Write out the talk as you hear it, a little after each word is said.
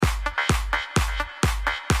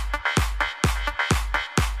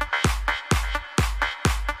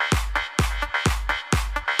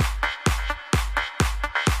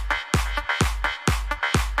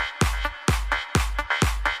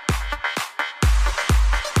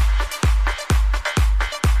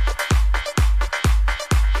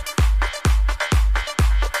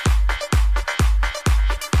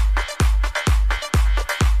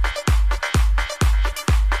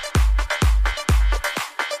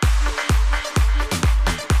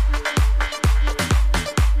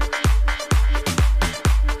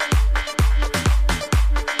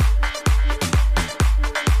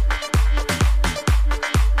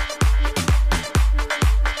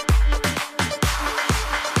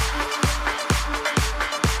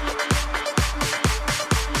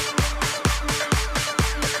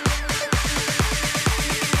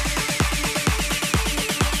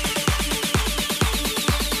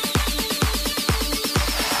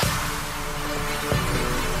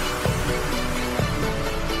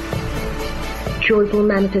Joyful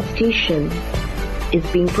Manifestation is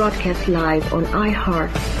being broadcast live on iHeart,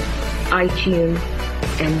 iTunes,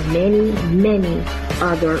 and many, many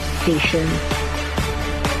other stations.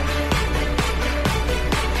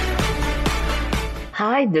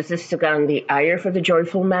 Hi, this is Sugandhi, Iyer for the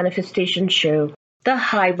Joyful Manifestation Show, the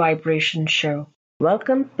High Vibration Show.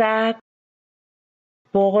 Welcome back,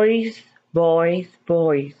 boys, boys,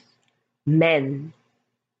 boys, men,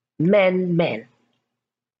 men, men.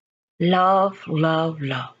 Love, love,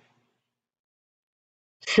 love.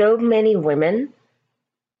 So many women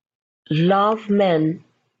love men.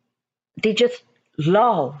 They just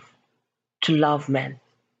love to love men.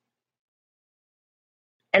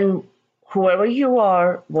 And whoever you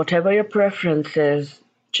are, whatever your preference is,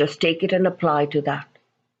 just take it and apply to that.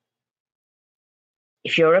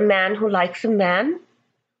 If you're a man who likes a man,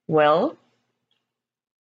 well,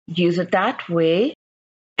 use it that way.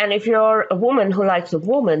 And if you're a woman who likes a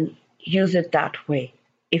woman, use it that way.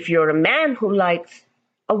 If you're a man who likes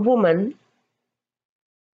a woman,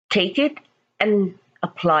 take it and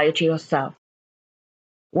apply it to yourself.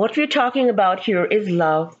 What we're talking about here is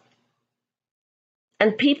love.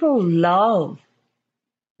 And people love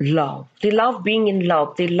love. They love being in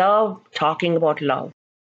love. They love talking about love.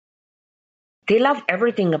 They love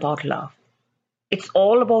everything about love. It's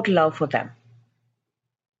all about love for them.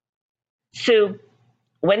 So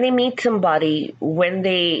when they meet somebody, when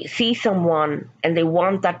they see someone and they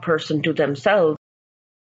want that person to themselves,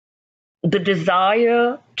 the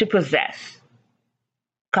desire to possess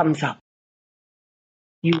comes up.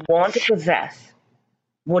 You want to possess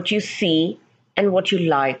what you see and what you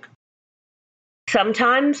like.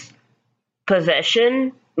 Sometimes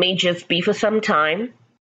possession may just be for some time.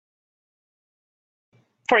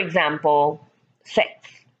 For example, sex.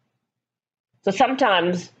 So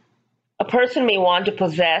sometimes a person may want to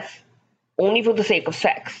possess only for the sake of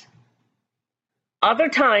sex. Other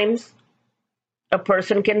times, a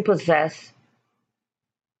person can possess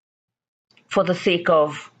for the sake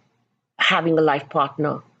of having a life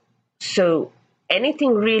partner. So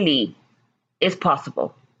anything really is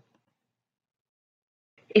possible.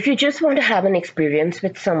 If you just want to have an experience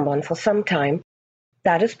with someone for some time,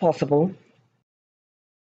 that is possible.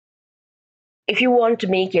 If you want to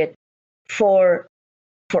make it for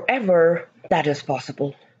forever, that is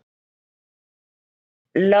possible.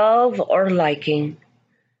 Love or liking,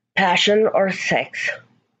 passion or sex,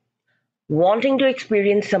 wanting to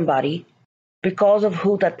experience somebody because of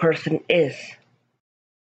who that person is.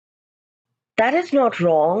 That is not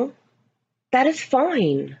wrong. That is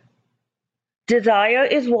fine. Desire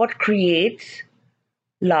is what creates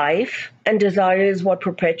life, and desire is what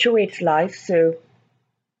perpetuates life. So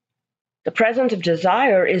the presence of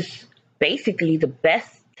desire is basically the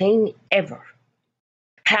best thing ever.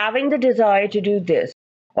 Having the desire to do this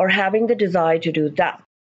or having the desire to do that,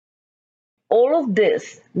 all of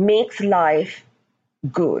this makes life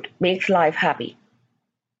good, makes life happy.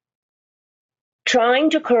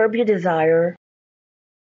 Trying to curb your desire,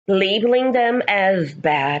 labeling them as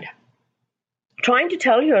bad, trying to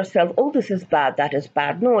tell yourself, oh, this is bad, that is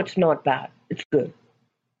bad. No, it's not bad. It's good.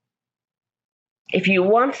 If you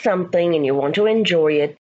want something and you want to enjoy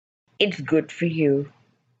it, it's good for you.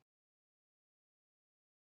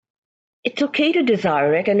 It's okay to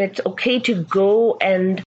desire it, and it's okay to go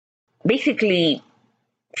and basically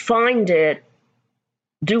find it,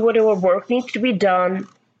 do whatever work needs to be done,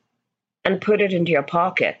 and put it into your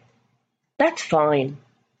pocket. That's fine.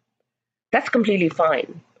 That's completely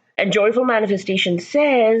fine. And Joyful Manifestation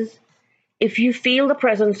says, if you feel the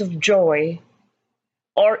presence of joy,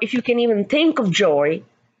 or if you can even think of joy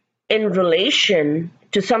in relation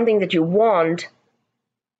to something that you want,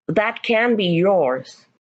 that can be yours.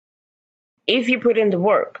 If you put in the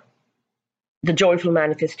work, the Joyful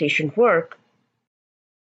Manifestation work,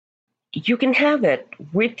 you can have it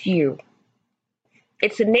with you.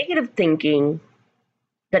 It's the negative thinking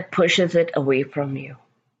that pushes it away from you.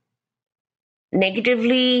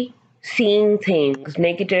 Negatively seeing things,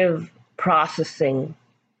 negative processing,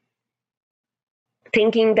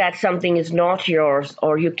 thinking that something is not yours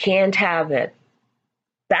or you can't have it,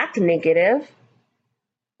 that's negative.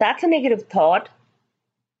 That's a negative thought,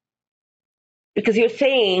 because you're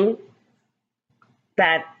saying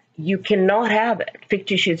that you cannot have it.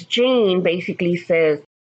 Fictitious Jane basically says,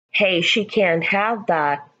 hey, she can't have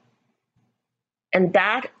that. And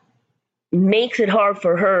that makes it hard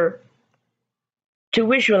for her to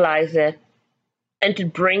visualize it and to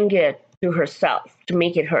bring it to herself, to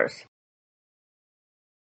make it hers.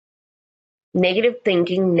 Negative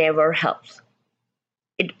thinking never helps.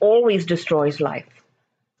 It always destroys life,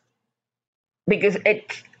 because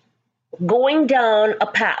it's going down a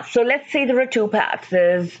path. So let's say there are two paths.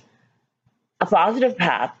 There's a positive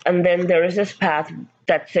path, and then there is this path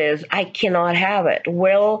that says, I cannot have it.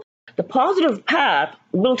 Well, the positive path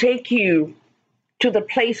will take you to the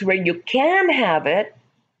place where you can have it,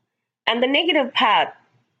 and the negative path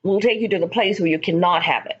will take you to the place where you cannot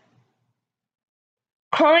have it.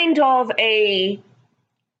 Kind of a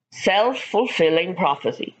self-fulfilling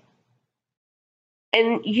prophecy.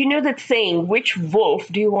 And you know that saying, which wolf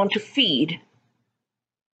do you want to feed?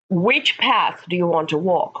 Which path do you want to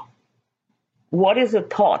walk? What is the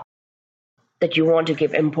thought that you want to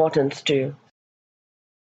give importance to?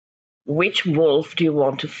 Which wolf do you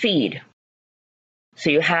want to feed? So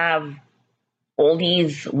you have all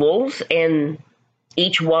these wolves, and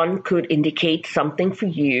each one could indicate something for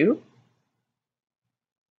you.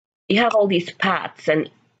 You have all these paths, and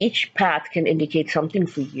each path can indicate something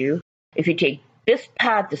for you. If you take this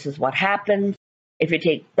path, this is what happens. If you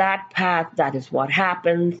take that path, that is what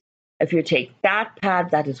happens. If you take that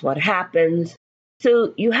path, that is what happens.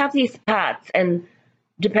 So you have these paths, and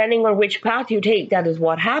depending on which path you take, that is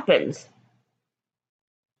what happens.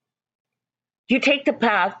 You take the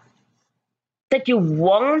path that you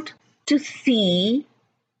want to see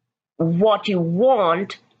what you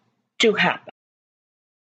want to happen,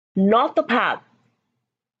 not the path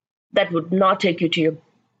that would not take you to your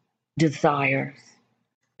desires,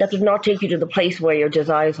 that would not take you to the place where your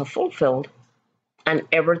desires are fulfilled and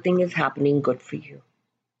everything is happening good for you.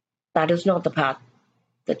 That is not the path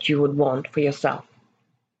that you would want for yourself.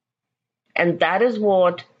 And that is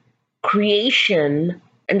what creation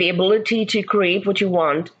and the ability to create what you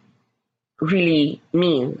want really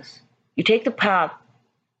means. You take the path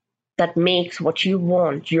that makes what you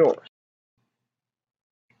want yours.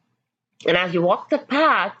 And as you walk the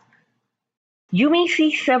path, you may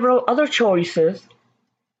see several other choices,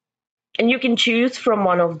 and you can choose from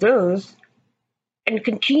one of those and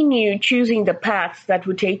continue choosing the paths that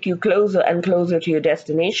would take you closer and closer to your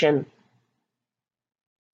destination.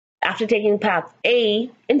 After taking path A,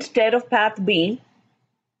 instead of path B,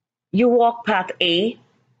 you walk path A,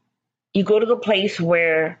 you go to the place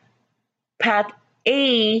where path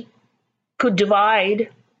A could divide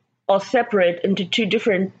or separate into two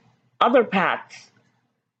different other paths.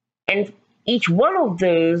 And each one of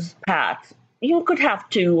those paths, you could have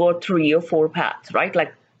 2 or 3 or 4 paths, right?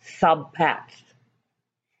 Like sub-paths.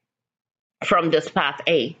 From this path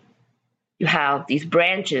A, you have these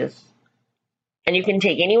branches. And you can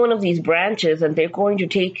take any one of these branches and they're going to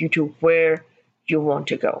take you to where you want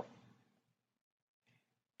to go.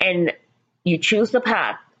 And you choose the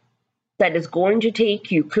path that is going to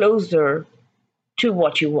take you closer to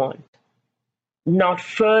what you want, not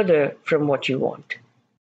further from what you want.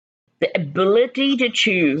 The ability to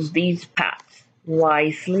choose these paths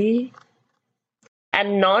wisely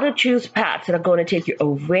and not to choose paths that are going to take you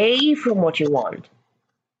away from what you want.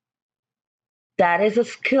 That is a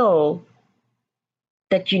skill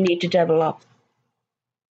that you need to develop.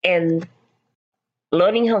 And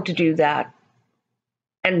learning how to do that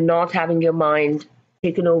and not having your mind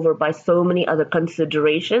taken over by so many other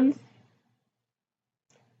considerations,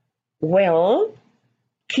 well,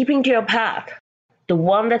 keeping to your path, the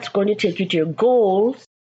one that's going to take you to your goals,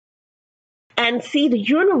 and see the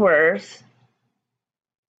universe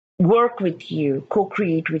work with you,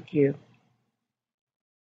 co-create with you.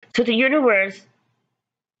 So the universe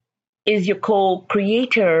is your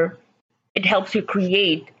co-creator. It helps you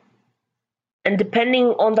create. And depending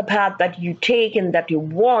on the path that you take and that you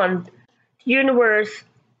want, the universe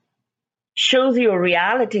shows you a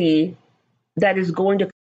reality that is going to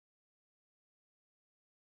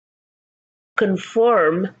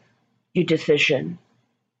confirm your decision,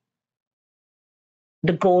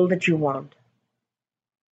 the goal that you want.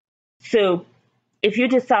 So if you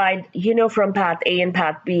decide, from path A and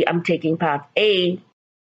path B, I'm taking path A,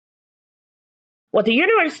 what the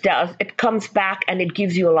universe does, it comes back and it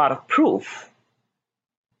gives you a lot of proof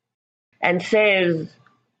and says,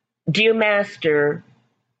 dear master,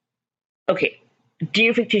 okay,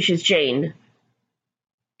 dear fictitious Jane,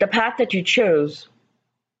 the path that you chose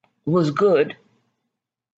was good.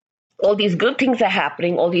 All these good things are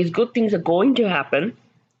happening. All these good things are going to happen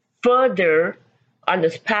further on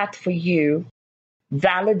this path for you,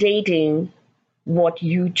 validating what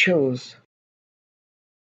you chose.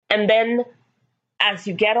 And then as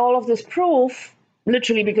you get all of this proof,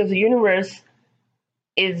 literally because the universe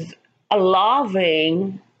is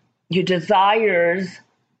allowing your desires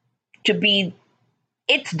to be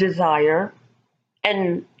its desire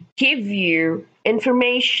and give you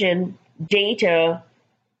information, data,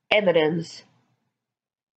 evidence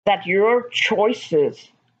that your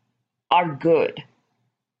choices are good.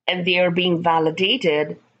 and they are being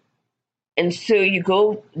validated. And so you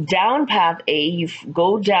go down path A, you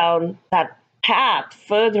go down that path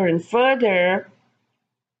further and further,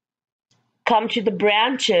 come to the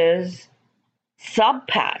branches,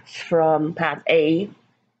 subpaths from path A.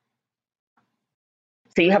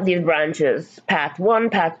 So you have these branches, path 1,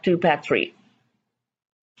 path 2, path 3.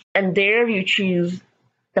 And there you choose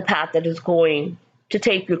the path that is going to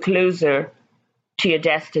take you closer to your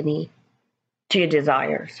destiny, to your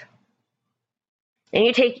desires. And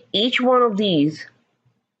you take each one of these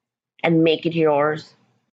and make it yours.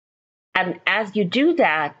 And as you do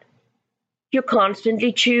that, you're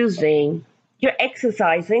constantly choosing, you're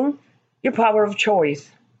exercising your power of choice.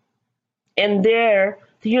 And there,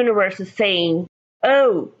 the universe is saying,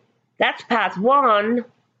 oh, that's path 1.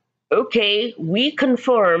 Okay, we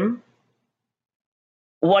confirm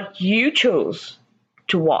what you chose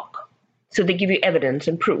to walk. So they give you evidence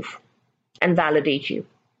and proof and validate you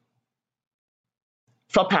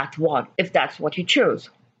for path 1, if that's what you chose.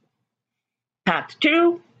 Path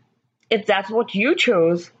 2, if that's what you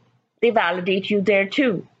chose, they validate you there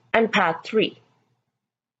too. And path 3.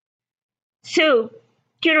 So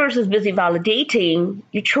the universe is busy validating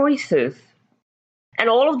your choices. And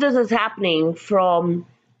all of this is happening from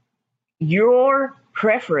your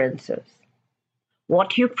preferences,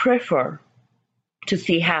 what you prefer to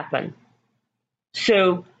see happen.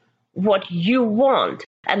 So what you want,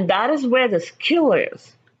 and that is where the skill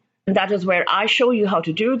is. And that is where I show you how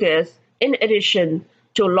to do this, in addition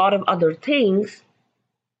to a lot of other things,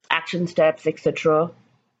 action steps, etc.,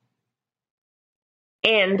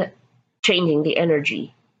 and changing the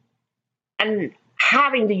energy and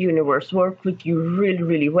having the universe work with you really,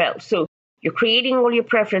 really well. So you're creating all your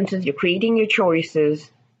preferences, you're creating your choices,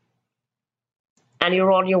 and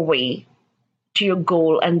you're on your way to your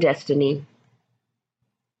goal and destiny.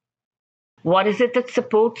 What is it that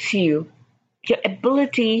supports you? Your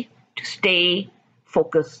ability to stay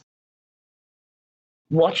focused.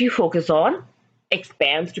 What you focus on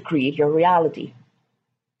expands to create your reality.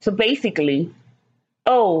 So basically,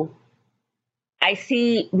 oh, I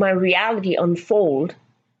see my reality unfold.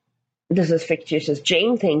 This is fictitious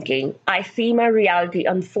Jane thinking. I see my reality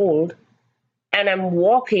unfold and I'm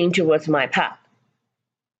walking towards my path.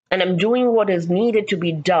 And I'm doing what is needed to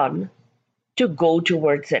be done to go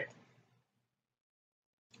towards it.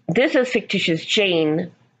 This is fictitious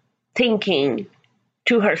Jane thinking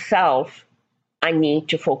to herself, I need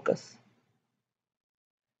to focus.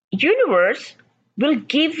 Universe will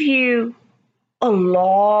give you a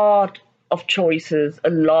lot of choices, a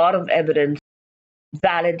lot of evidence,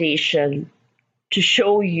 validation to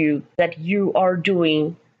show you that you are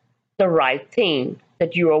doing the right thing,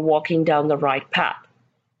 that you are walking down the right path.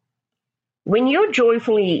 When you're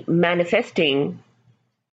joyfully manifesting,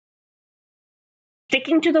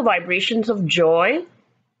 sticking to the vibrations of joy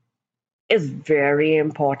is very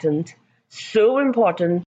important. So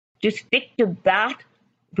important to stick to that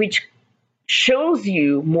which shows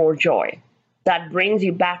you more joy, that brings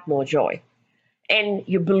you back more joy. And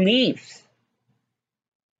your beliefs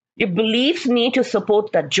need to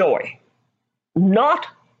support that joy, not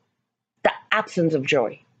the absence of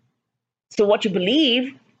joy. So what you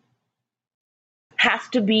believe has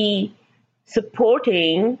to be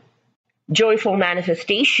supporting joyful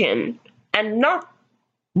manifestation and not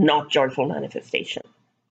joyful manifestation.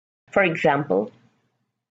 For example,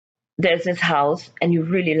 there's this house and you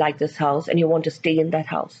really like this house and you want to stay in that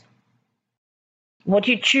house. What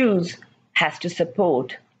you choose has to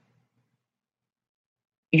support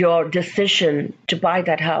your decision to buy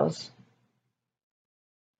that house.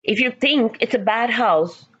 If you think it's a bad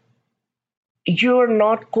house, you're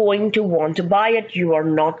not going to want to buy it. You are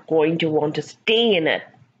not going to want to stay in it.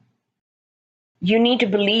 You need to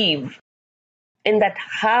believe in that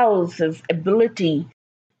house's ability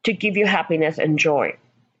to give you happiness and joy.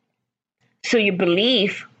 So your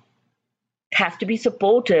belief has to be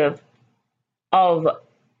supportive of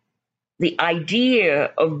the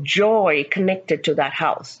idea of joy connected to that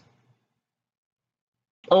house.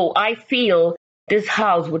 Oh, I feel this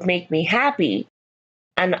house would make me happy,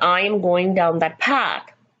 and I am going down that path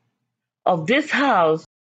of this house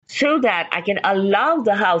so that I can allow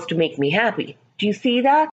the house to make me happy. Do you see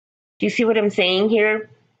that? Do you see what I'm saying here?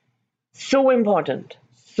 So important,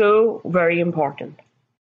 so very important.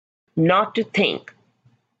 Not to think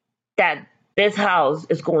that this house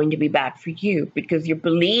is going to be bad for you, because your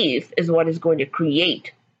belief is what is going to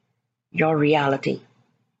create your reality.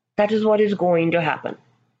 That is what is going to happen.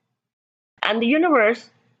 And the universe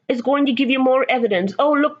is going to give you more evidence.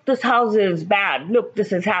 Oh, look, this house is bad. Look,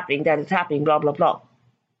 this is happening, that is happening, blah, blah, blah.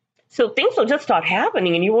 So things will just start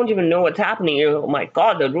happening and you won't even know what's happening. Oh my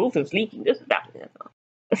God, the roof is leaking. This is happening.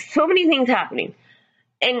 So many things happening.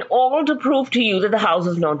 And all to prove to you that the house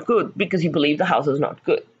is not good because you believe the house is not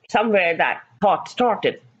good. Somewhere that thought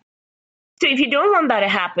started. So if you don't want that to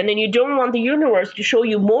happen and you don't want the universe to show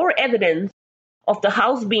you more evidence of the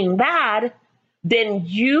house being bad, then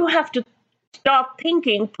you have to start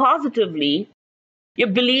thinking positively. Your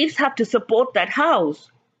beliefs have to support that house.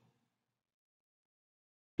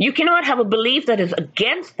 You cannot have a belief that is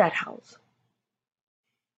against that house.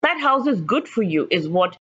 That house is good for you, is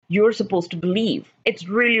what you're supposed to believe. It's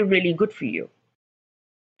really, really good for you.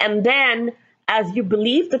 And then as you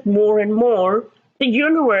believe that more and more, the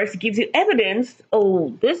universe gives you evidence.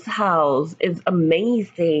 Oh, this house is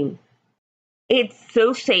amazing. It's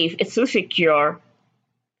so safe. It's so secure.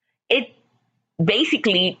 It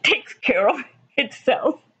basically takes care of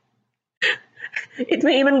itself. It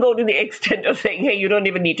may even go to the extent of saying, hey, you don't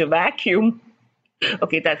even need to vacuum.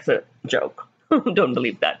 Okay, that's a joke. Don't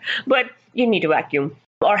believe that. But you need to vacuum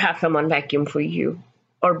or have someone vacuum for you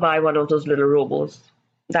or buy one of those little robots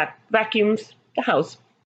that vacuums the house.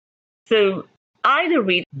 So either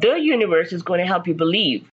way, the universe is going to help you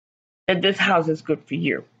believe that this house is good for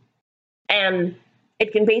you. And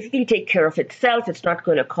it can basically take care of itself. It's not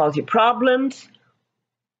going to cause you problems.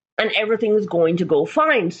 And everything is going to go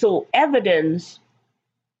fine. So evidence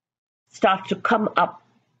starts to come up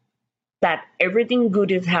that everything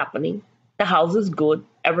good is happening. The house is good.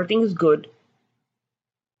 Everything is good.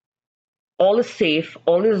 All is safe.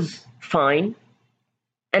 All is fine.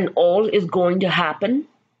 And all is going to happen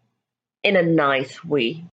in a nice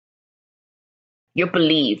way. Your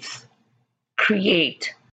beliefs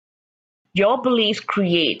create your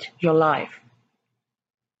life.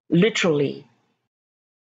 Literally.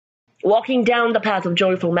 Walking down the path of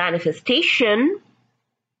joyful manifestation.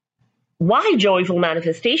 Why joyful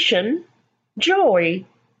manifestation? Joy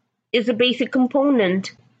is a basic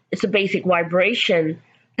component. It's a basic vibration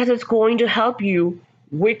that is going to help you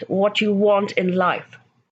with what you want in life.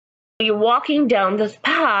 You're walking down this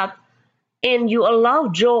path and you allow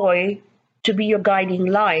joy to be your guiding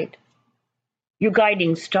light, your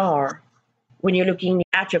guiding star. When you're looking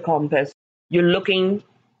at your compass, you're looking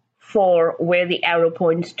for where the arrow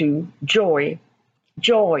points to. Joy,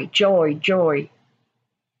 joy, joy, joy.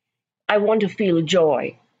 I want to feel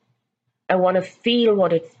joy. I want to feel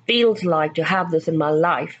what it feels like to have this in my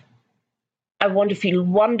life. I want to feel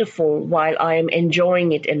wonderful while I am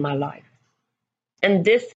enjoying it in my life. And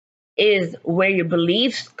this is where your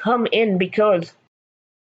beliefs come in, because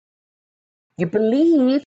your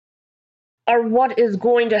beliefs are what is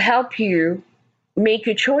going to help you make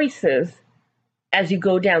your choices as you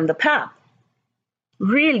go down the path.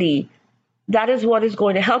 Really, that is what is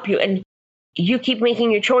going to help you. And you keep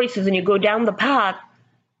making your choices and you go down the path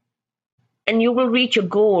and you will reach your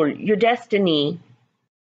goal, your destiny,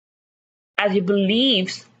 as your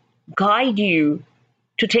beliefs guide you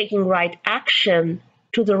to taking right action,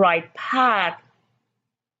 to the right path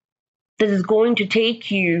that is going to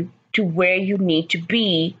take you to where you need to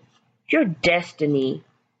be, your destiny,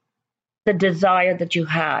 the desire that you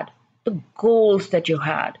had, the goals that you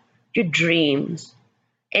had, your dreams.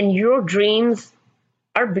 And your dreams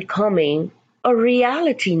are becoming a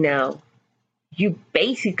reality now. You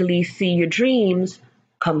basically see your dreams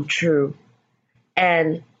come true.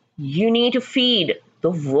 And you need to feed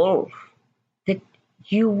the wolf that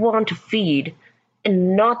you want to feed,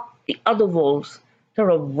 and not the other wolves that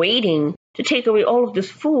are waiting to take away all of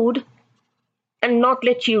this food and not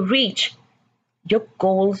let you reach your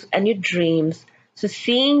goals and your dreams. So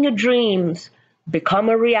seeing your dreams become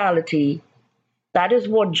a reality, that is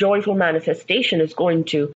what joyful manifestation is going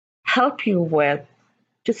to help you with,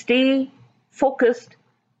 to stay focused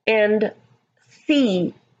and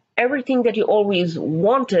see everything that you always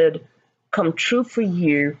wanted come true for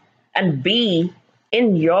you and be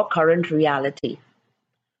in your current reality.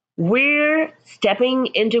 We're stepping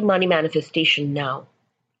into money manifestation now.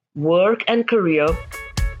 Work and career.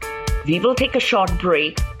 We will take a short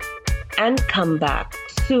break and come back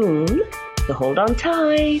soon. So hold on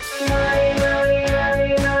tight.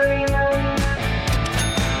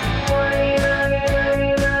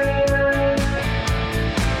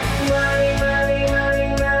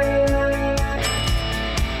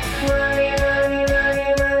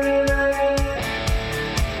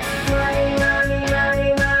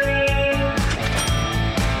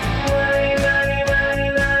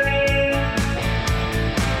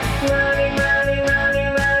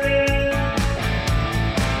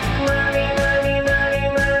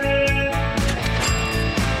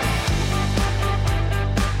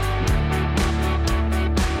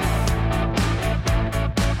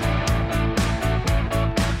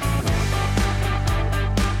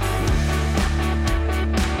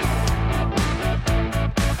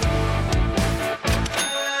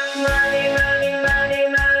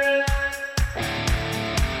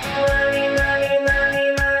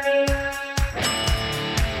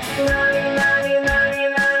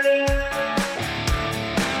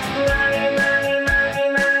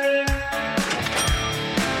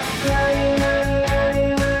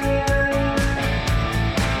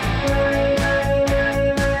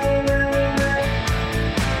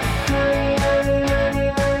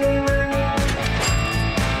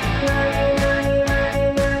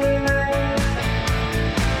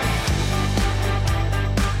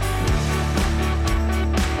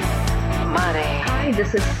 Hi,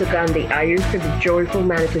 this is Sugandhi, Iyer for the Joyful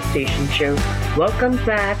Manifestation Show. Welcome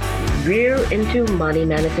back. We're into money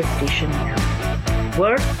manifestation now.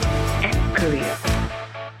 Work and career.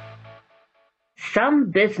 Some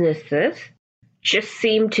businesses just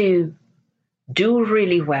seem to do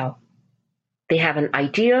really well. They have an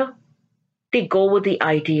idea, they go with the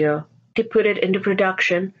idea, they put it into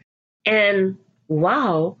production, and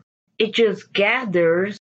wow, it just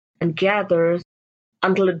gathers and gathers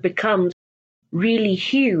until it becomes really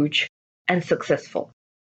huge and successful.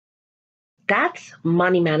 That's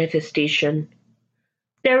money manifestation.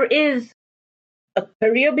 There is a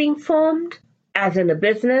career being formed, as in a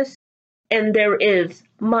business, and there is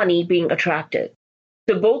money being attracted.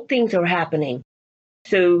 So both things are happening.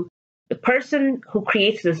 So the person who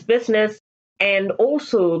creates this business and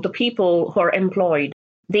also the people who are employed,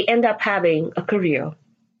 they end up having a career.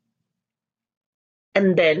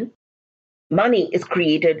 And then money is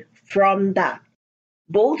created from that.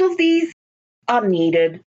 Both of these are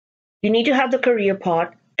needed. You need to have the career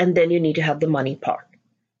part and then you need to have the money part.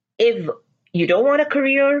 If you don't want a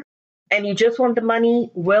career and you just want the money,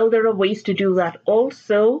 well, there are ways to do that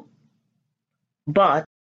also. But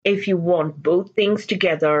if you want both things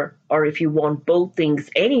together, or if you want both things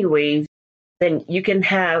anyways, then you can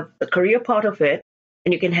have the career part of it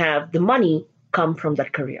and you can have the money come from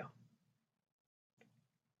that career.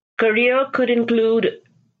 Career could include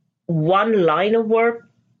one line of work.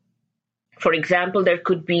 For example, there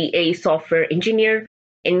could be a software engineer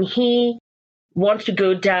and he wants to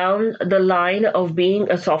go down the line of being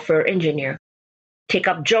a software engineer, take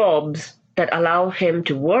up jobs that allow him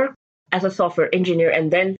to work as a software engineer and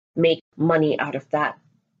then make money out of that.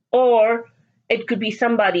 Or it could be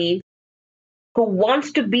somebody who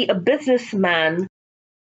wants to be a businessman,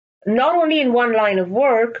 not only in one line of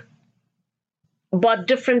work, but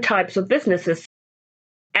different types of businesses.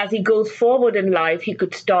 As he goes forward in life, he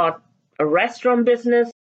could start a restaurant business,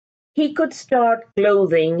 he could start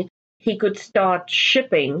clothing, he could start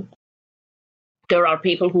shipping. There are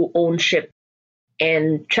people who own ship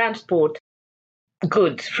and transport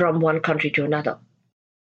goods from one country to another.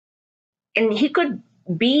 And he could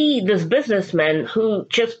be this businessman who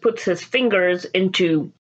just puts his fingers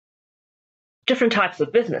into different types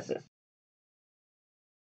of businesses.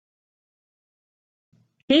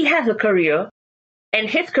 He has a career, and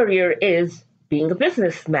his career is being a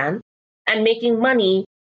businessman and making money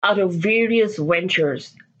out of various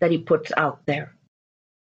ventures that he puts out there.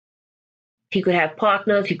 He could have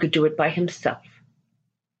partners, he could do it by himself.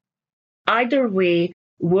 Either way,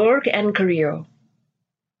 work and career,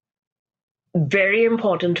 very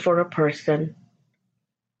important for a person.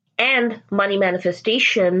 And money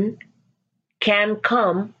manifestation can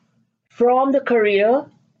come from the career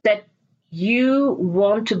that you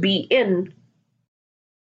want to be in.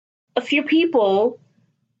 A few people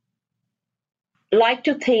like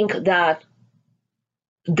to think that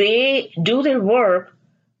they do their work,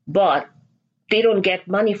 but they don't get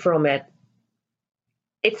money from it.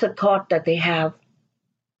 It's a thought that they have.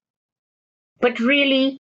 But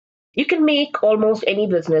really, you can make almost any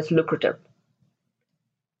business lucrative.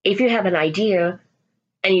 If you have an idea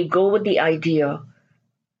and you go with the idea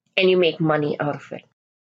and you make money out of it.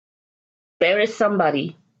 There is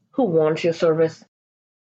somebody who wants your service.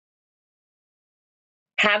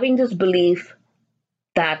 Having this belief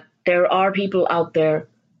that there are people out there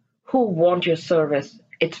who want your service,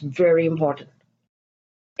 it's very important.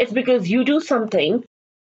 It's because you do something,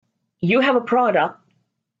 you have a product,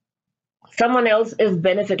 someone else is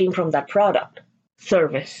benefiting from that product,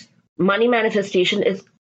 service. Money manifestation is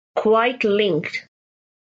quite linked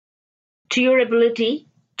to your ability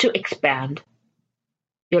to expand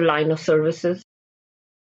your line of services,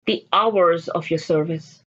 the hours of your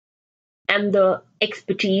service, and the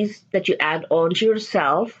expertise that you add on to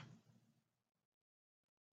yourself,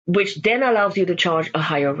 which then allows you to charge a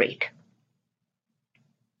higher rate.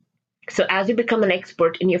 So as you become an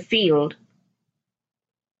expert in your field,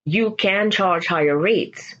 you can charge higher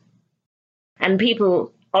rates, and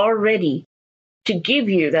people are ready to give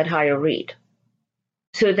you that higher rate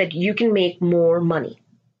so that you can make more money.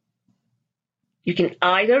 You can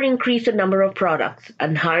either increase the number of products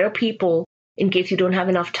and hire people in case you don't have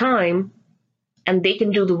enough time, and they can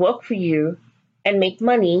do the work for you and make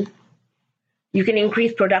money. You can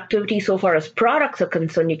increase productivity so far as products are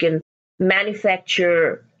concerned. You can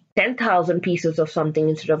manufacture 10,000 pieces of something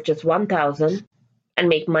instead of just 1,000 and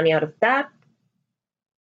make money out of that.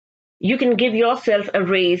 You can give yourself a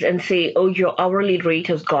raise and say, oh, your hourly rate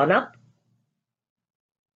has gone up,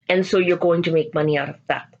 and so you're going to make money out of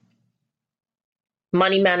that.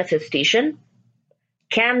 Money manifestation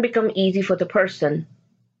can become easy for the person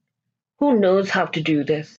who knows how to do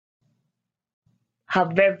this.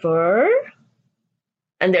 However,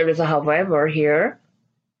 and there is a however here,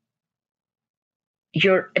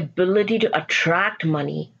 your ability to attract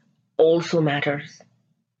money also matters.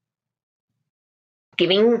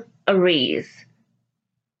 Giving a raise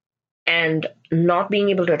and not being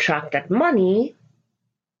able to attract that money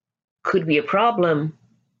could be a problem.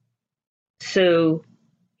 So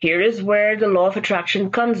here is where the law of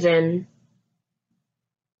attraction comes in.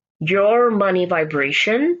 Your money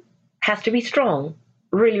vibration has to be strong,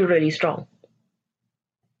 really, really strong.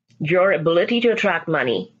 Your ability to attract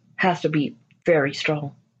money has to be very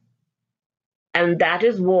strong. And that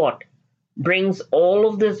is what brings all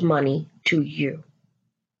of this money to you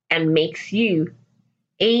and makes you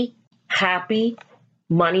a happy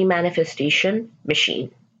money manifestation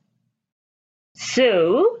machine.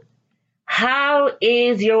 So, how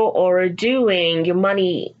is your aura doing? Your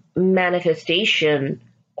money manifestation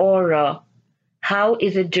aura, how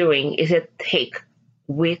is it doing? Is it thick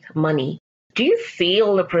with money? Do you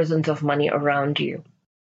feel the presence of money around you?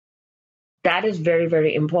 That is very,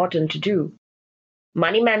 very important to do.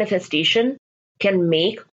 Money manifestation can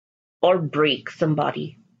make or break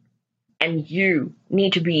somebody. And you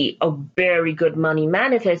need to be a very good money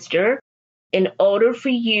manifester in order for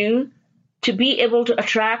you to be able to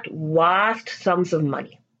attract vast sums of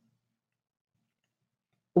money.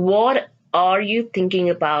 What are you thinking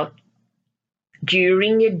about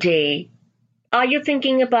during your day? Are you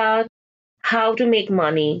thinking about how to make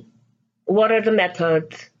money? What are the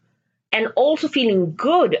methods? And also feeling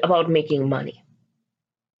good about making money.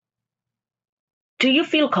 Do you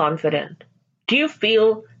feel confident? Do you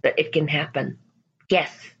feel that it can happen?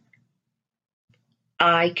 Yes,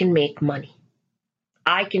 I can make money.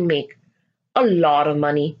 I can make a lot of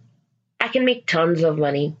money. I can make tons of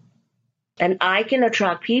money. And I can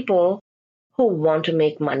attract people who want to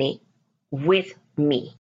make money with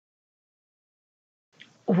me.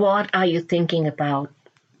 What are you thinking about?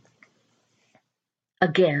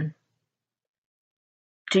 Again,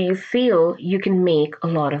 do you feel you can make a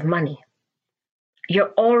lot of money?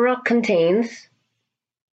 Your aura contains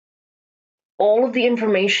all of the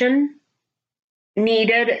information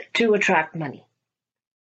needed to attract money.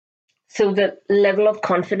 So the level of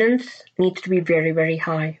confidence needs to be very, very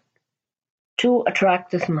high to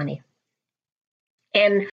attract this money.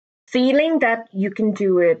 And feeling that you can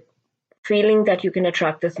do it, feeling that you can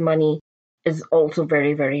attract this money is also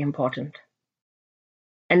very, very important.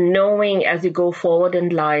 And knowing as you go forward in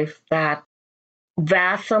life that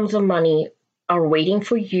vast sums of money are waiting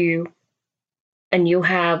for you and you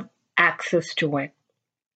have access to it.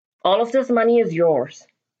 All of this money is yours.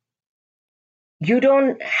 You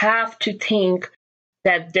don't have to think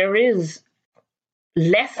that there is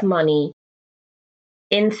less money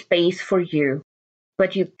in space for you,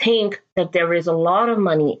 but you think that there is a lot of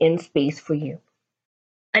money in space for you.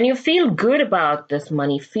 And you feel good about this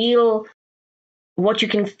money, feel what you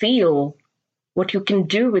can feel, what you can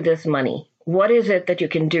do with this money. What is it that you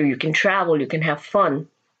can do? You can travel, you can have fun.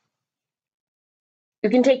 You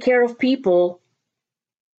can take care of people.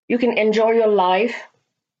 You can enjoy your life.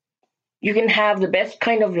 You can have the best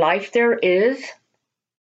kind of life there is.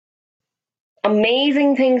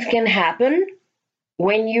 Amazing things can happen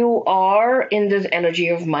when you are in this energy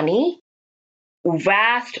of money.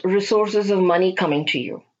 Vast resources of money coming to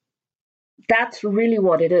you. That's really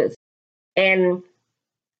what it is. And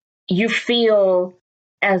you feel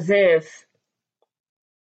as if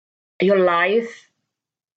your life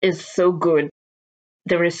is so good.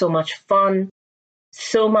 There is so much fun,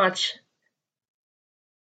 so much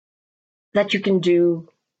that you can do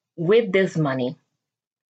with this money.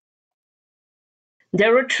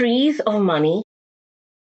 There are trees of money,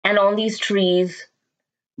 and on these trees,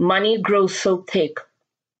 money grows so thick.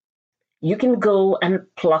 You can go and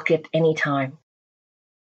pluck it anytime.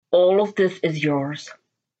 All of this is yours.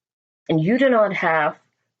 And you do not have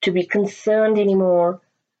to be concerned anymore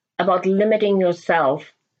about limiting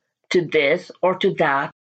yourself to this or to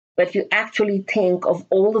that, but you actually think of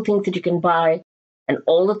all the things that you can buy and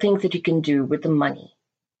all the things that you can do with the money.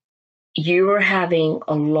 You are having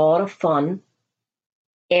a lot of fun,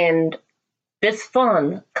 and this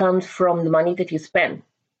fun comes from the money that you spend.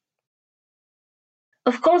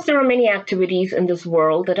 Of course, there are many activities in this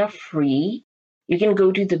world that are free. You can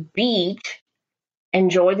go to the beach,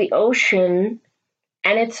 enjoy the ocean,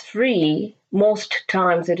 and it's free. Most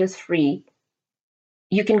times it is free.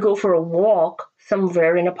 You can go for a walk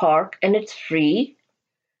somewhere in a park and it's free.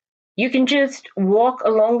 You can just walk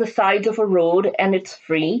along the sides of a road and it's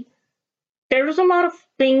free. There is a lot of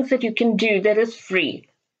things that you can do that is free.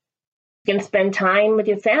 You can spend time with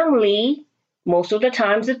your family Most of the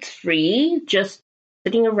times it's free, just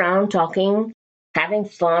sitting around talking, having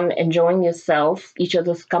fun, enjoying yourself, each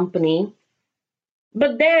other's company.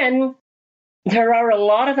 But then there are a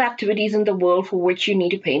lot of activities in the world for which you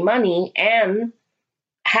need to pay money, and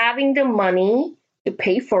having the money to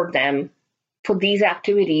pay for them, for these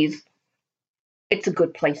activities, it's a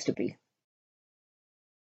good place to be.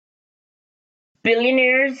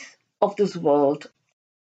 Billionaires of this world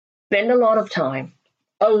spend a lot of time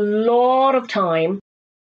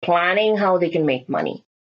planning how they can make money.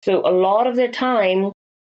 So a lot of their time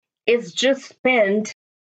is just spent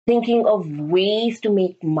thinking of ways to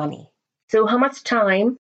make money. So how much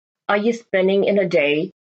time are you spending in a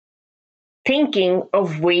day thinking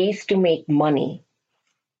of ways to make money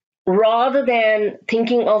rather than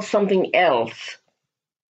thinking of something else?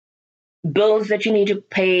 Bills that you need to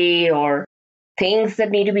pay or things that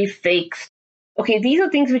need to be fixed. Okay, these are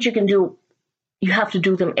things which you can do. You have to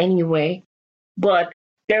do them anyway. But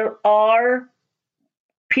there are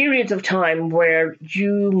periods of time where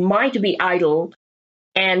you might be idle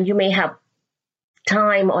and you may have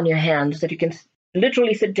time on your hands that you can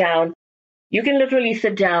literally sit down. You can literally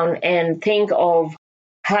sit down and think of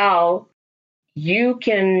how you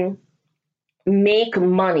can make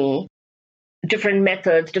money, different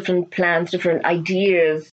methods, different plans, different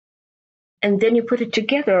ideas, and then you put it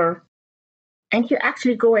together and you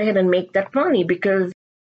actually go ahead and make that money because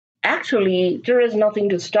actually there is nothing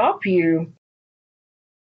to stop you.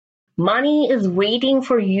 Money is waiting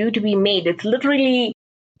for you to be made. It's literally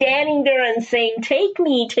standing there and saying, take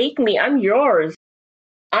me, I'm yours.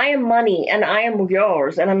 I am money and I am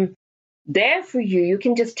yours and I'm there for you. You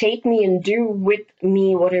can just take me and do with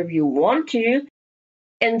me whatever you want to.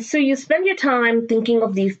 And so you spend your time thinking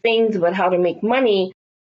of these things about how to make money.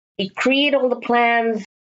 You create all the plans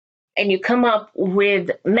and you come up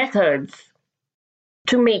with methods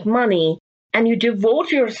to make money and you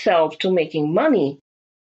devote yourself to making money.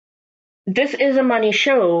 This is a money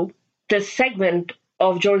show. This segment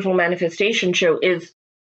of Joyful Manifestation Show is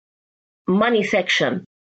money section.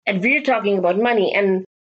 And we're talking about money and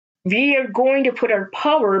we are going to put our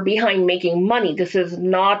power behind making money. This is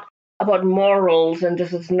not about morals and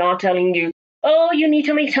this is not telling you, oh, you need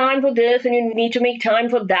to make time for this and you need to make time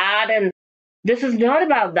for that. And this is not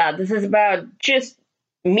about that. This is about just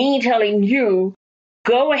me telling you,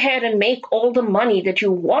 go ahead and make all the money that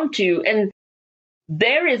you want to. And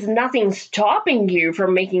there is nothing stopping you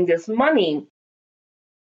from making this money.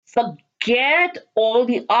 Forget all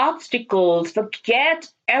the obstacles, forget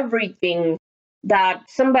everything that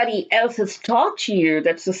somebody else has taught you,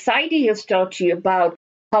 that society has taught you about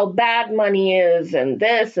how bad money is and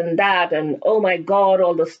this and that, and oh my God,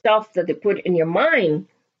 all the stuff that they put in your mind.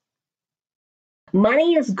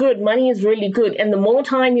 Money is good, money is really good. And the more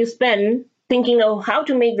time you spend thinking of how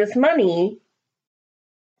to make this money,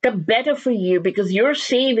 the better for you because you're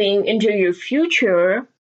saving into your future.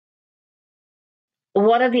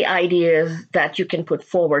 What are the ideas that you can put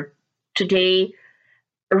forward today?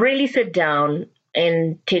 Really sit down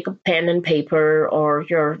and take a pen and paper or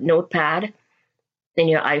your notepad in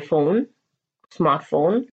your iPhone,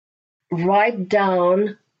 smartphone. Write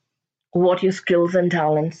down what your skills and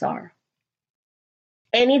talents are.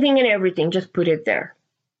 Anything and everything, just put it there.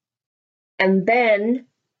 And then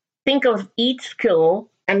think of each skill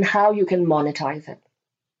and how you can monetize it.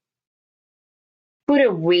 Put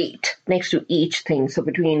a weight next to each thing. So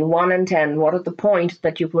between 1 and 10, what are the points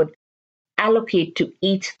that you would allocate to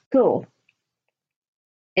each skill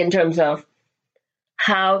in terms of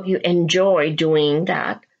how you enjoy doing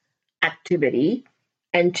that activity?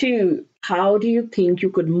 And 2, how do you think you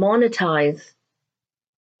could monetize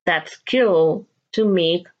that skill to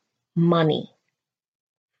make money?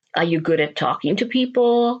 Are you good at talking to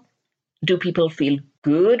people? Do people feel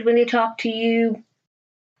good when they talk to you?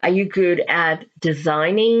 Are you good at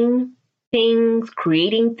designing things,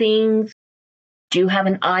 creating things? Do you have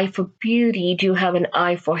an eye for beauty? Do you have an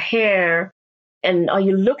eye for hair? And are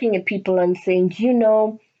you looking at people and saying, you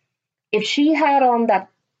know, if she had on that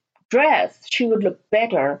dress, she would look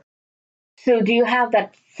better. So do you have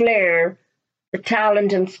that flair, the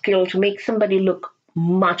talent and skill to make somebody look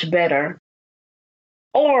much better?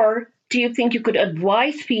 Or do you think you could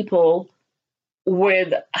advise people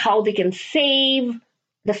with how they can save,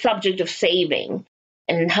 the subject of saving,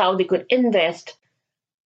 and how they could invest?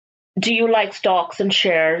 Do you like stocks and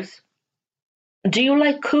shares? Do you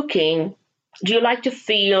like cooking? Do you like to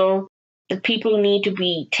feel that people need to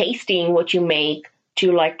be tasting what you make? Do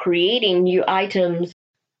you like creating new items?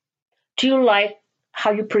 Do you like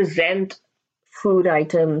how you present food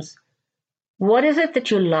items? What is it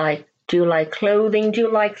that you like? Do you like clothing? Do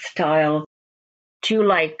you like style? Do you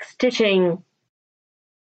like stitching?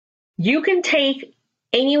 You can take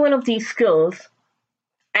any one of these skills,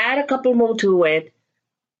 add a couple more to it,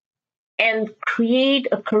 and create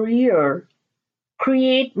a career,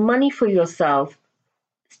 create money for yourself,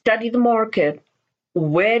 study the market.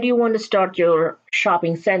 Where do you want to start your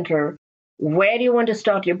shopping center? Where do you want to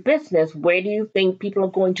start your business? Where do you think people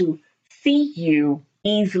are going to see you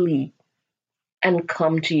easily and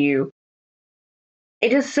come to you?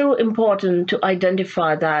 It is so important to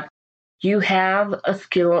identify that you have a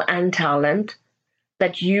skill and talent,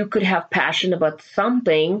 that you could have passion about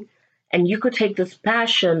something, and you could take this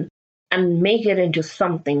passion and make it into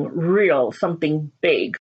something real, something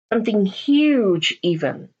big, something huge,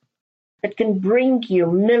 even that can bring you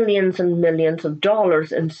millions and millions of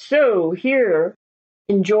dollars. And so, here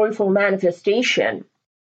in Joyful Manifestation,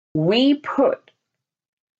 we put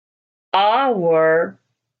our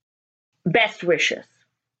best wishes.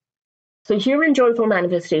 So, here in Joyful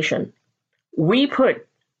Manifestation, we put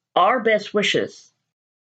our best wishes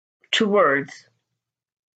towards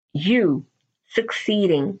you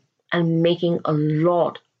succeeding and making a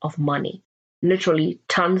lot of money, literally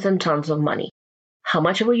tons and tons of money. How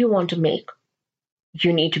much ever you want to make,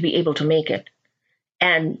 you need to be able to make it.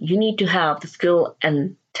 And you need to have the skill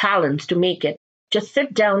and talents to make it. Just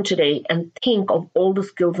sit down today and think of all the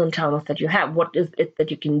skills and talents that you have. What is it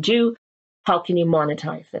that you can do? How can you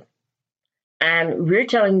monetize it? And we're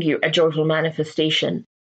telling you at Joyful Manifestation,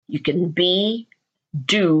 you can be,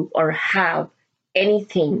 do, or have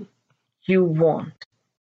anything you want.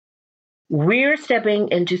 We're stepping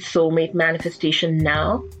into soulmate manifestation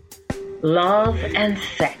now. Love and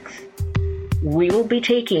sex. We will be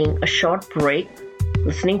taking a short break,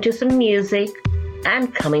 listening to some music,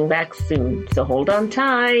 and coming back soon. So hold on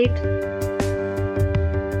tight.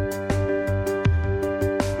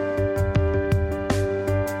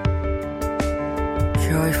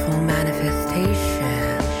 Joyful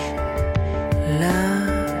manifestation,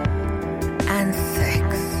 love and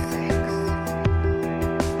sex.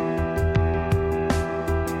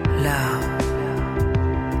 Love.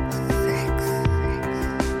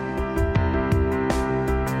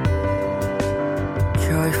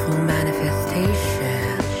 Joyful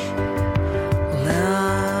manifestation,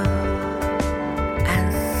 love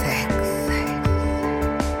and sex.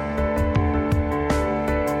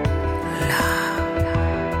 Love,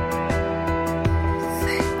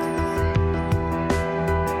 sex.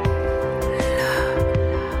 Love,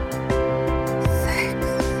 sex.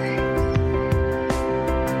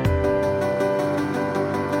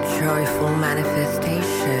 Joyful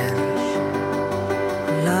manifestation,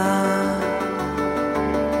 love.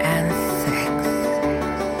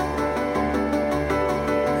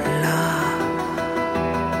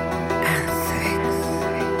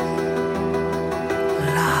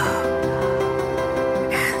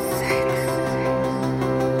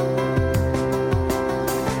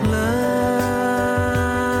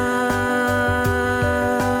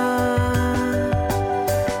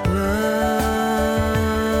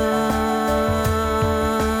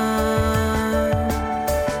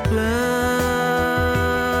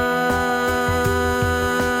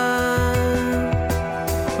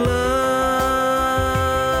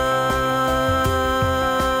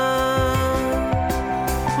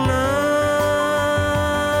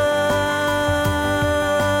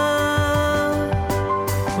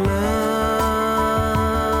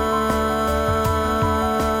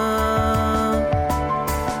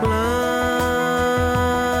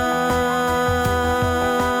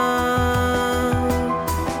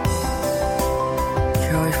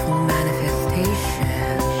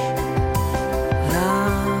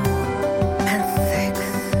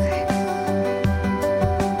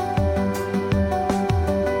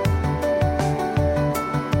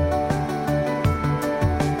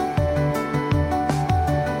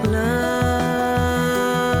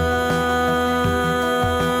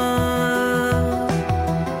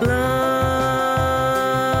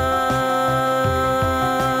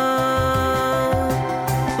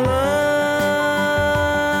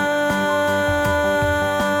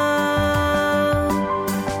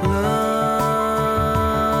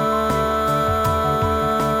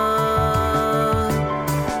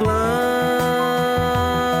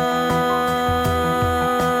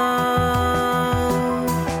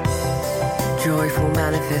 Joyful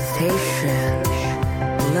manifestation,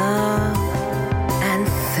 love and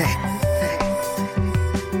sex.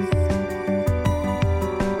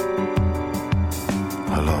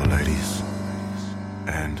 Hello, ladies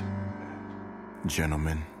and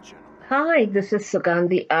gentlemen. Hi, this is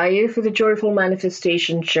Sugandhi, Iyer for the Joyful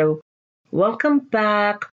Manifestation Show. Welcome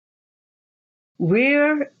back.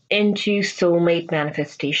 We're into soulmate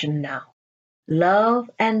manifestation now. love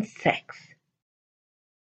and sex.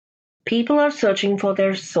 People are searching for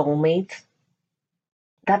their soulmates,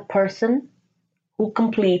 that person who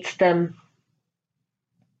completes them,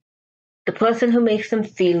 the person who makes them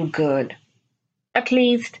feel good. At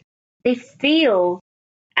least they feel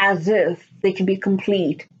as if they can be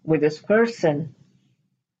complete with this person.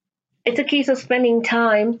 It's a case of spending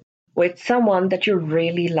time with someone that you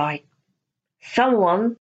really like,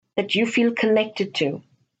 someone that you feel connected to.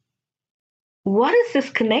 What is this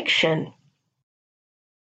connection?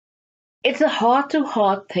 It's a heart to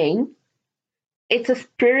heart thing, it's a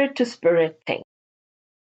spirit to spirit thing.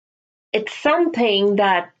 It's something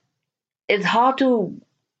that is hard to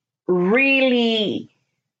really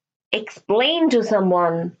explain to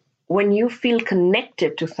someone when you feel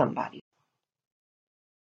connected to somebody.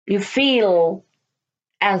 You feel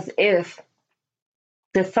as if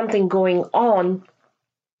there's something going on,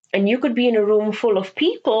 and you could be in a room full of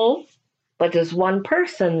people, but this one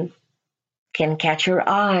person can catch your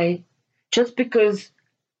eye just because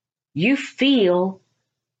you feel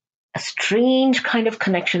a strange kind of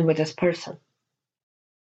connection with this person.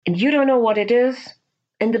 And you don't know what it is,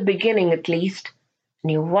 in the beginning at least,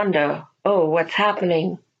 and you wonder, oh, what's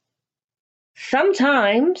happening?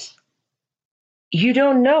 Sometimes you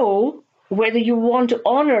don't know whether you want to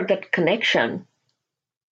honor that connection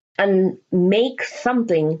and make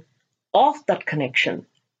something of that connection.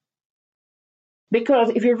 Because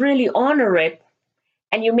if you really honor it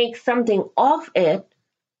and you make something of it,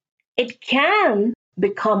 it can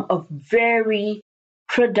become a very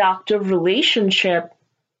productive relationship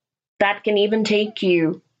that can even take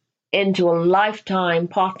you into a lifetime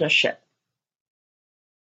partnership,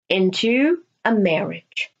 into a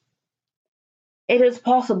marriage. It is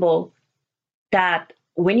possible that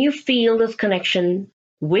when you feel this connection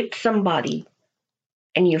with somebody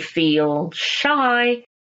and you feel shy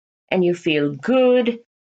and you feel good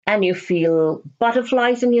and you feel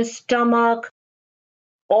butterflies in your stomach,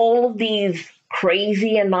 all of these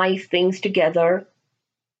crazy and nice things together,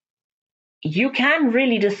 you can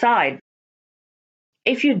really decide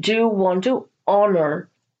if you do want to honor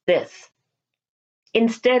this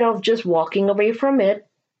instead of just walking away from it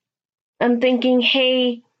and thinking,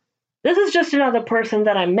 hey, this is just another person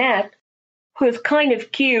that I met who is kind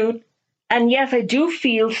of cute. And yes, I do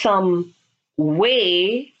feel some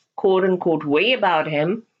way, quote unquote, way about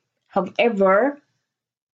him. However,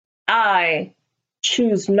 I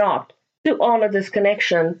choose not to honor this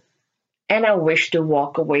connection and I wish to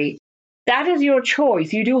walk away. That is your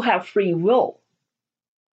choice. You do have free will.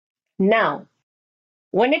 Now,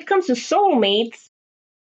 when it comes to soulmates,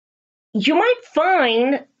 you might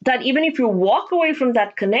find that even if you walk away from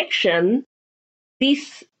that connection,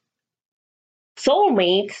 these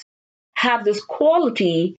soulmates have this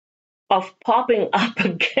quality of popping up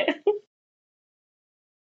again.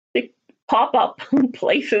 They pop up in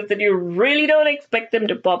places that you really don't expect them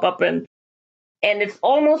to pop up in. And it's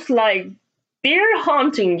almost like they're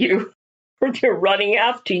haunting you, or they're running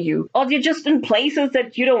after you, or they're just in places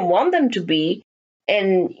that you don't want them to be.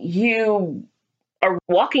 And you are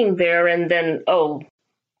walking there, and then, oh,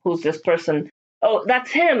 who's this person? Oh,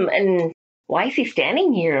 that's him. And why is he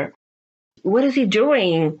standing here? What is he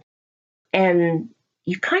doing? And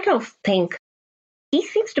you kind of think he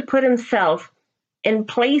seems to put himself in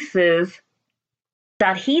places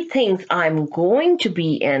that he thinks I'm going to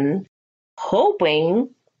be in, hoping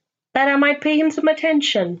that I might pay him some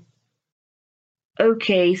attention.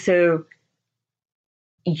 Okay, so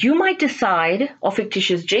you might decide, or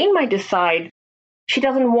fictitious Jane might decide, she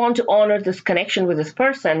doesn't want to honor this connection with this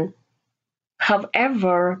person.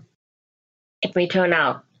 However, it may turn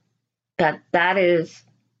out that that is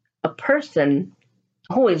a person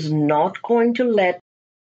who is not going to let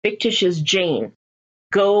fictitious Jane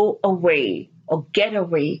go away or get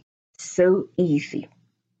away so easy.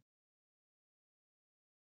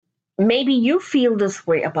 Maybe you feel this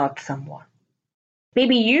way about someone.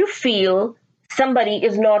 Maybe you feel somebody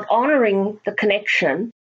is not honoring the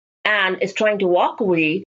connection and is trying to walk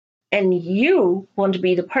away, and you want to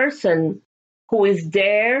be the person who is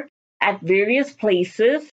there at various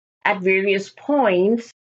places, at various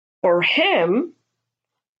points for him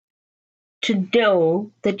to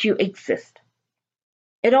know that you exist.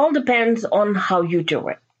 It all depends on how you do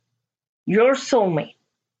it. Your soulmate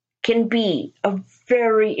can be a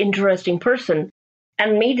very interesting person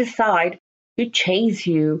and may decide to chase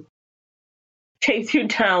you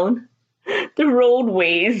down the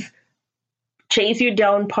roadways, chase you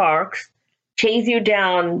down parks, chase you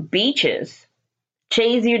down beaches,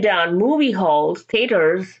 chase you down movie halls,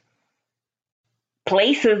 theaters,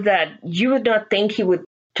 places that you would not think he would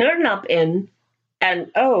turn up in,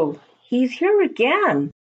 and oh, he's here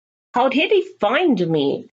again. How did he find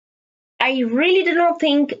me? I really did not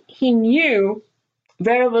think he knew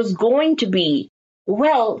where I was going to be.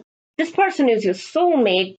 Well, this person is your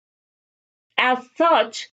soulmate. As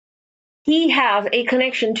such, he has a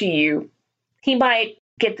connection to you. He might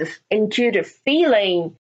get this intuitive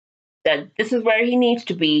feeling that this is where he needs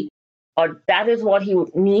to be, or that is what he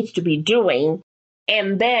needs to be doing,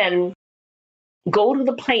 and then go to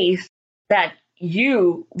the place that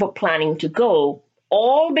you were planning to go,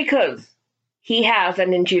 all because he has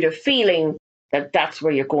an intuitive feeling that that's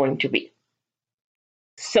where you're going to be.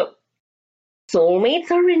 So, soulmates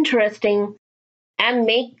are interesting and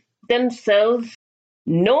make themselves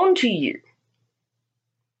known to you.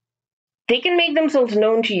 They can make themselves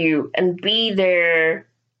known to you and be there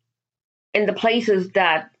in the places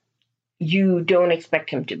that you don't expect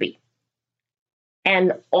him to be.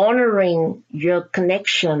 And honoring your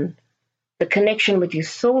connection, the connection with your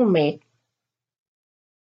soulmate,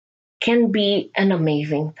 can be an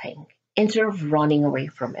amazing thing instead of running away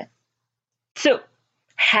from it. So,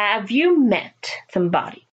 have you met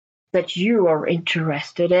somebody that you are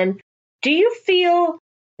interested in? Do you feel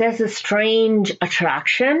there's a strange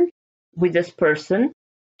attraction with this person?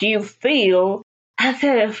 Do you feel as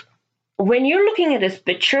if when you're looking at his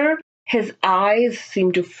picture, his eyes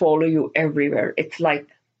seem to follow you everywhere? It's like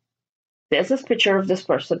there's this picture of this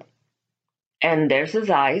person, and there's his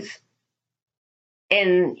eyes,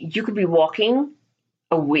 and you could be walking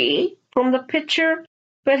away from the picture,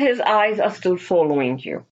 but his eyes are still following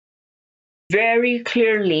you, very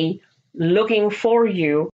clearly looking for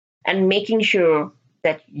you and making sure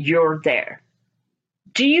that you're there.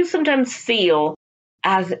 Do you sometimes feel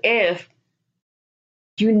as if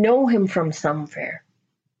you know him from somewhere?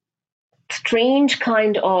 Strange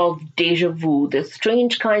kind of deja vu, this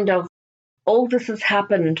strange kind of, oh, this has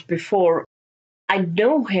happened before. I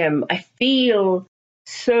know him. I feel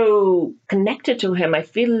so connected to him. I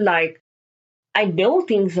feel like I know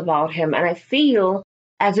things about him, and I feel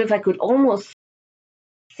as if I could almost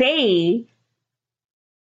say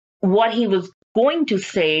what he was going to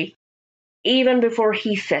say even before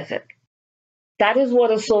he says it. That is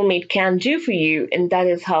what a soulmate can do for you, and that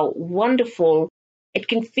is how wonderful it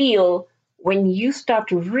can feel when you start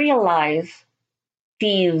to realize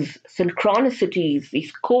these synchronicities,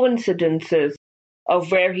 these coincidences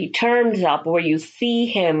of where he turns up, where you see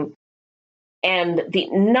him, and the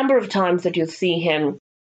number of times that you see him.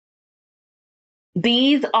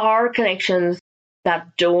 These are connections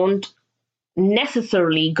that don't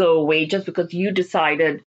necessarily go away just because you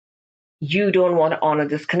decided you don't want to honor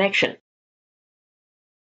this connection.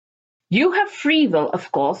 You have free will,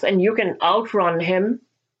 of course, and you can outrun him,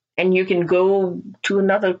 and you can go to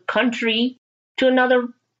another country, to another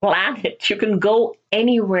planet. You can go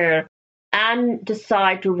anywhere and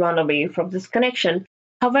decide to run away from this connection.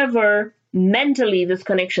 However, mentally, this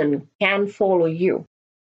connection can follow you.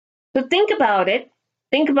 So think about it.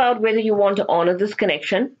 Think about whether you want to honor this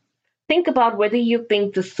connection. Think about whether you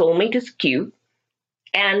think the soulmate is cute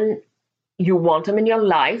and you want him in your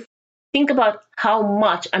life. Think about how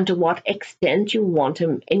much and to what extent you want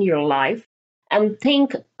him in your life. And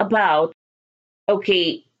think about,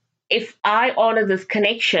 okay, if I honor this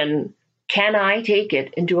connection, can I take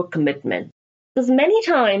it into a commitment? Because many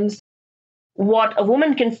times what a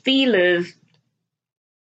woman can feel is,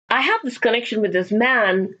 I have this connection with this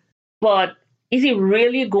man, but is he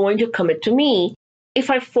really going to commit to me if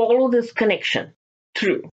I follow this connection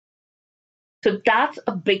through? So that's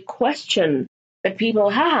a big question that people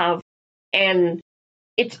have. And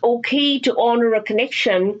it's okay to honor a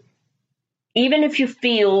connection, even if you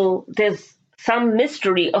feel there's some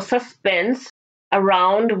mystery or suspense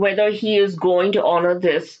around whether he is going to honor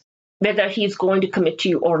this, whether he's going to commit to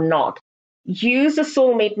you or not. Use the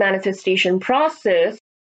soulmate manifestation process,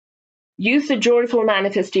 use the joyful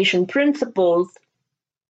manifestation principles,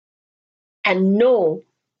 and know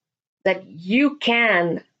that you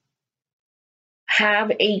can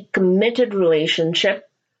have a committed relationship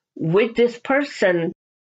with this person,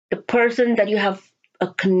 the person that you have a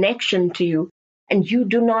connection to, and you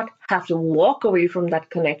do not have to walk away from that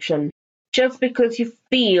connection just because you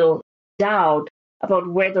feel doubt about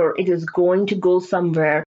whether it is going to go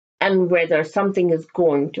somewhere and whether something is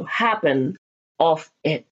going to happen of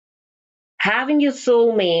it. Having your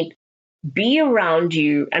soulmate be around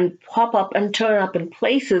you and pop up and turn up in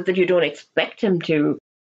places that you don't expect him to,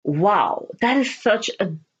 wow, that is such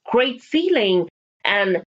a great feeling.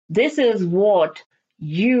 And this is what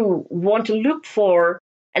you want to look for.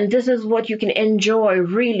 And this is what you can enjoy,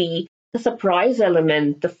 really, the surprise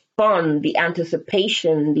element, the fun, the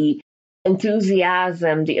anticipation, the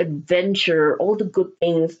enthusiasm, the adventure, all the good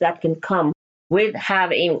things that can come with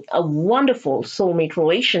having a wonderful soulmate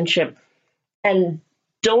relationship, and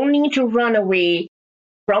don't need to run away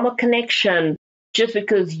from a connection just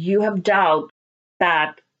because you have doubt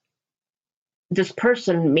that this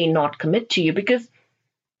person may not commit to you. Because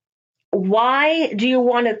why do you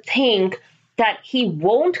want to think that he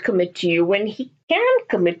won't commit to you when he can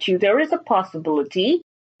commit to you? There is a possibility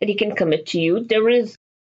that he can commit to you. There is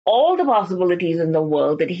all the possibilities in the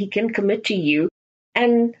world that he can commit to you.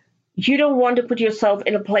 And you don't want to put yourself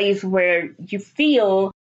in a place where you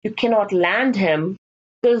feel you cannot land him.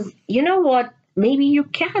 Because you know what? Maybe you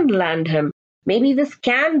can land him. Maybe this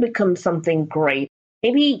can become something great.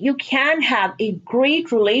 Maybe you can have a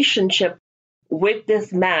great relationship with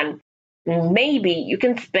this man. Maybe you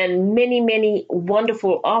can spend many, many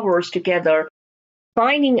wonderful hours together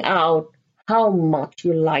finding out how much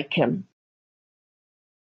you like him.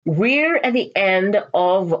 We're at the end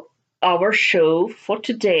of our show for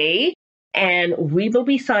today, and we will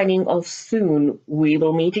be signing off soon. We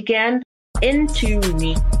will meet again in 2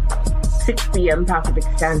 weeks, 6 p.m. Pacific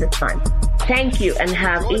Standard Time. Thank you and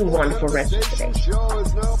have a wonderful rest of the day. The show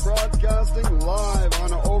is now broadcasting live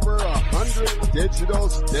on over 100 digital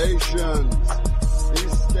stations.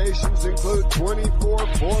 These stations include 24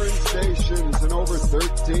 foreign stations in over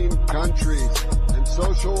 13 countries and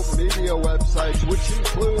social media websites, which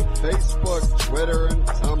include Facebook, Twitter, and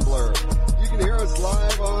Tumblr. You can hear us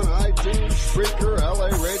live on iTunes, Spreaker, LA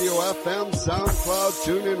Radio FM, SoundCloud,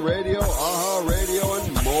 TuneIn Radio, AHA Radio,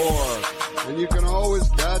 and more. And you can always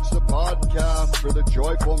catch the podcast for the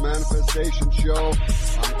Joyful Manifestation Show on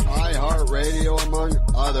iHeartRadio, among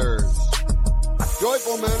others.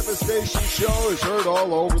 Joyful Manifestation Show is heard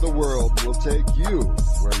all over the world. We'll take you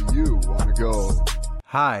where you want to go.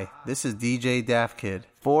 Hi, this is DJ Daft Kid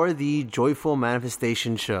for the Joyful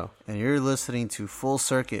Manifestation Show, and you're listening to Full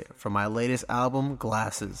Circuit from my latest album,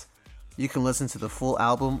 Glasses. You can listen to the full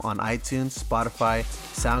album on iTunes, Spotify,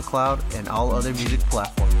 SoundCloud, and all other music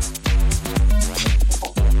platforms.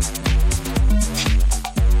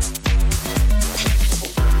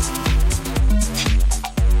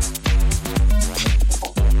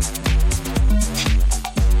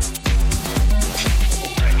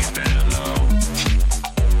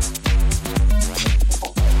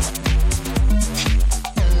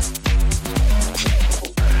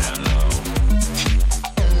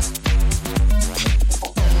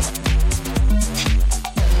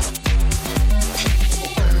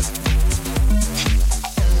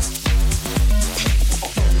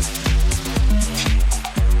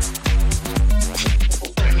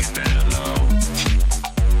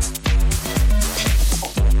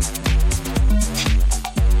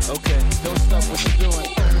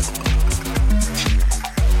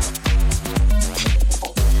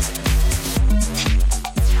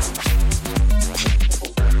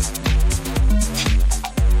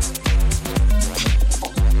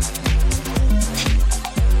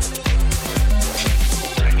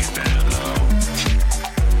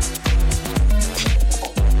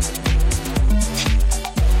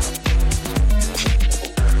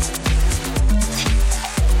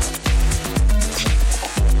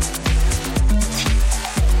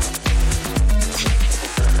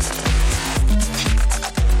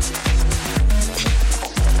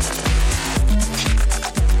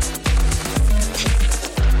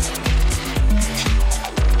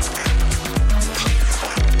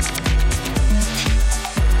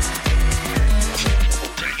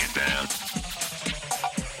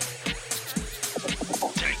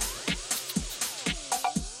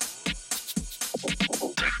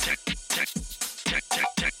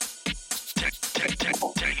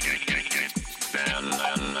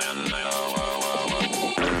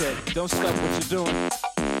 Don't stop what you're doing.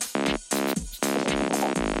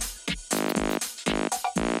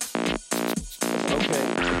 Okay.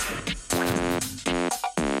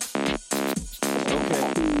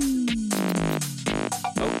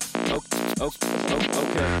 Okay.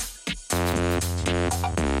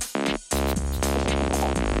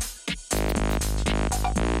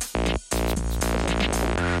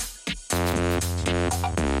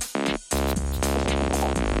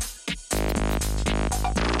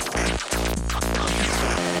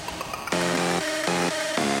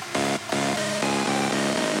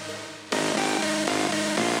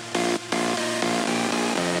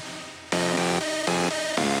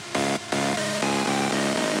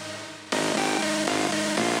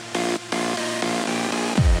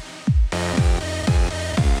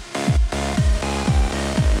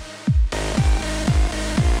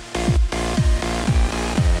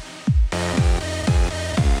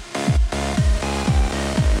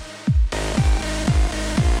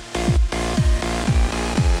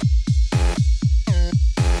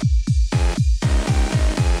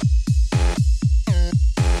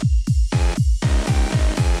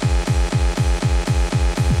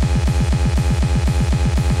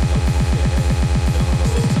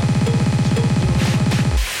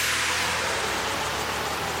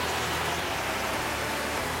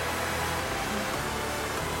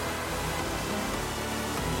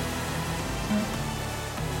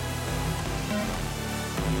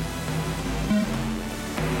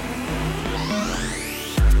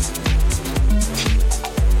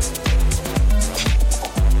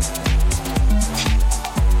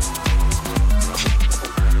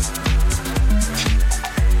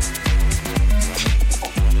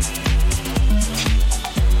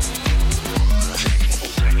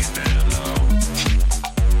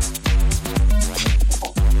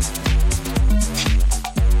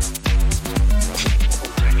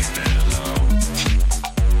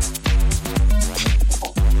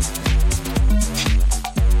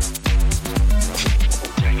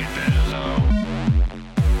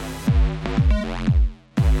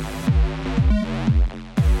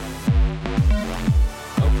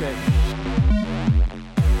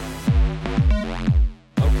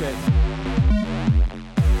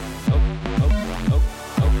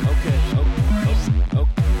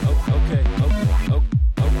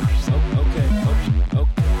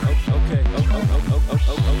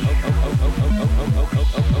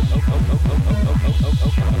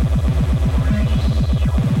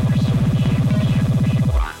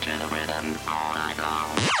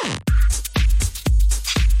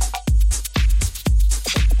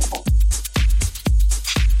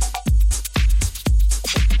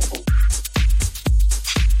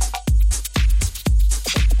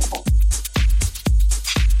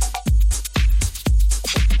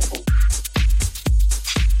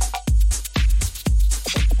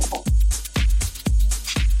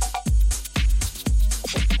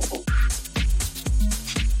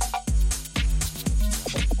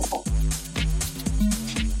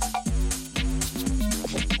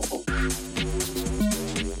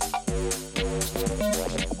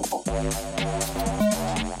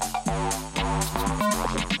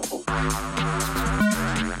 love.